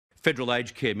Federal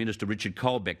Aged Care Minister Richard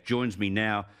Colbeck joins me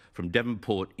now from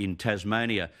Devonport in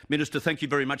Tasmania. Minister, thank you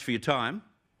very much for your time.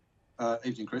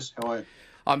 Evening, Chris. How are you?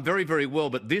 I'm very, very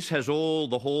well, but this has all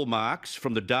the hallmarks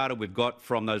from the data we've got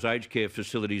from those aged care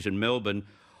facilities in Melbourne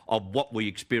of what we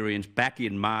experienced back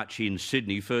in March in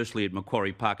Sydney, firstly at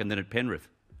Macquarie Park and then at Penrith.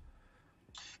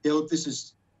 Yeah, look, this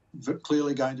is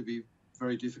clearly going to be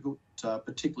very difficult,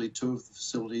 particularly two of the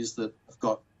facilities that have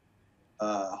got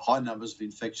high numbers of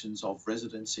infections of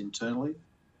residents internally.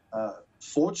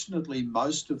 Fortunately,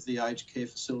 most of the aged care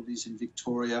facilities in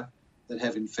Victoria that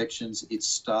have infections, it's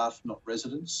staff, not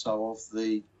residents. So of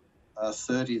the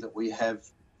 30 that we have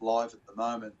live at the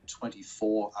moment,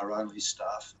 24 are only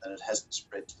staff, and it hasn't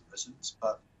spread to the residents.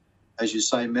 But as you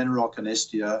say, Menrock and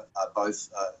Estia are both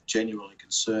genuinely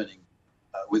concerning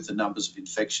with the numbers of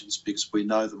infections, because we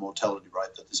know the mortality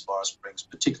rate that this virus brings,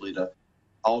 particularly to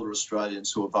older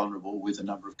Australians who are vulnerable with a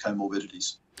number of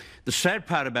comorbidities. The sad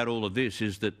part about all of this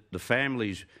is that the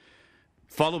families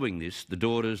following this, the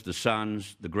daughters, the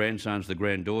sons, the grandsons, the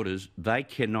granddaughters, they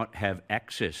cannot have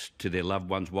access to their loved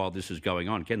ones while this is going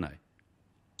on, can they?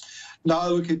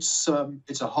 No, look, it's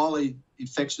a highly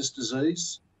infectious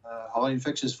disease, highly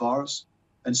infectious virus,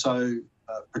 and so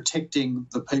protecting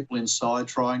the people inside,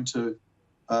 trying to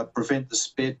prevent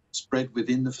the spread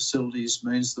within the facilities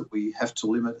means that we have to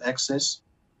limit access.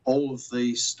 All of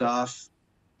the staff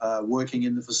working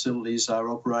in the facilities are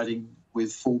operating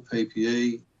with full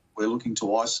PPE. We're looking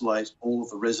to isolate all of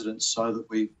the residents so that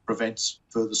we prevent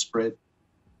further spread.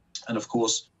 And of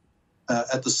course,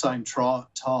 at the same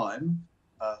time,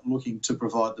 looking to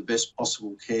provide the best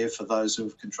possible care for those who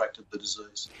have contracted the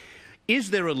disease. Is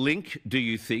there a link, do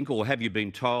you think, or have you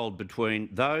been told, between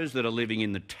those that are living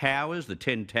in the towers, the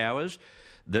 10 towers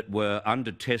that were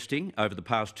under testing over the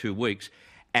past 2 weeks,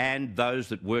 and those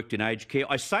that worked in aged care?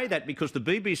 I say that because the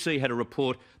BBC had a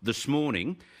report this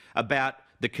morning about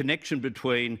the connection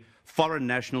between foreign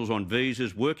nationals on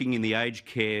visas working in the aged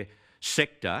care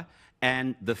sector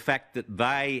and the fact that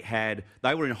they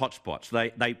were in hotspots.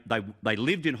 They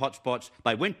lived in hotspots,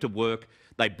 they went to work,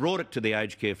 they brought it to the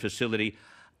aged care facility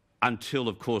until,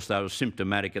 of course, they were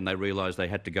symptomatic and they realised they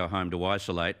had to go home to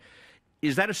isolate.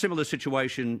 Is that a similar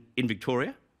situation in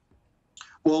Victoria?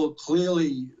 Well,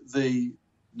 clearly the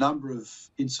number of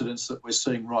incidents that we're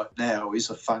seeing right now is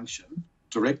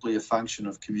directly a function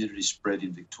of community spread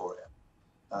in Victoria.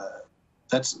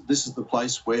 This is the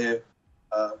place where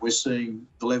we're seeing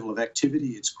the level of activity.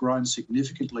 It's grown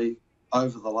significantly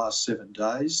over the last 7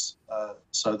 days.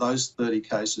 So those 30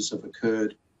 cases have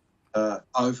occurred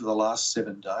over the last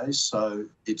 7 days. So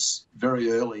it's very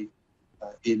early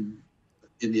in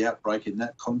the outbreak in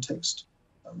that context.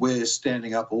 We're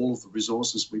standing up all of the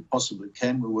resources we possibly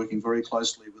can. We're working very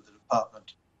closely with the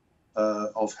Department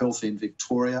of Health in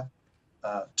Victoria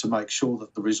to make sure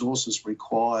that the resources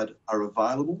required are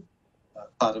available.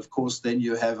 But of course, then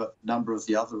you have a number of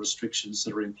the other restrictions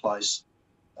that are in place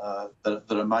that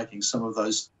are making some of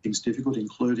those things difficult,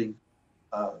 including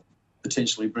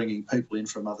potentially bringing people in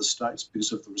from other states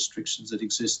because of the restrictions that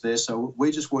exist there. So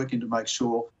we're just working to make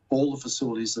sure all the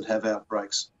facilities that have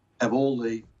outbreaks have all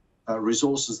the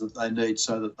resources that they need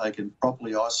so that they can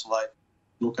properly isolate,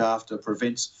 look after,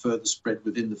 prevent further spread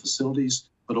within the facilities,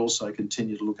 but also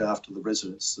continue to look after the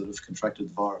residents that have contracted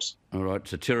the virus. All right,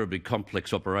 it's a terribly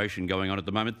complex operation going on at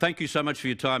the moment. Thank you so much for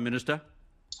your time, Minister.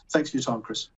 Thanks for your time, Chris.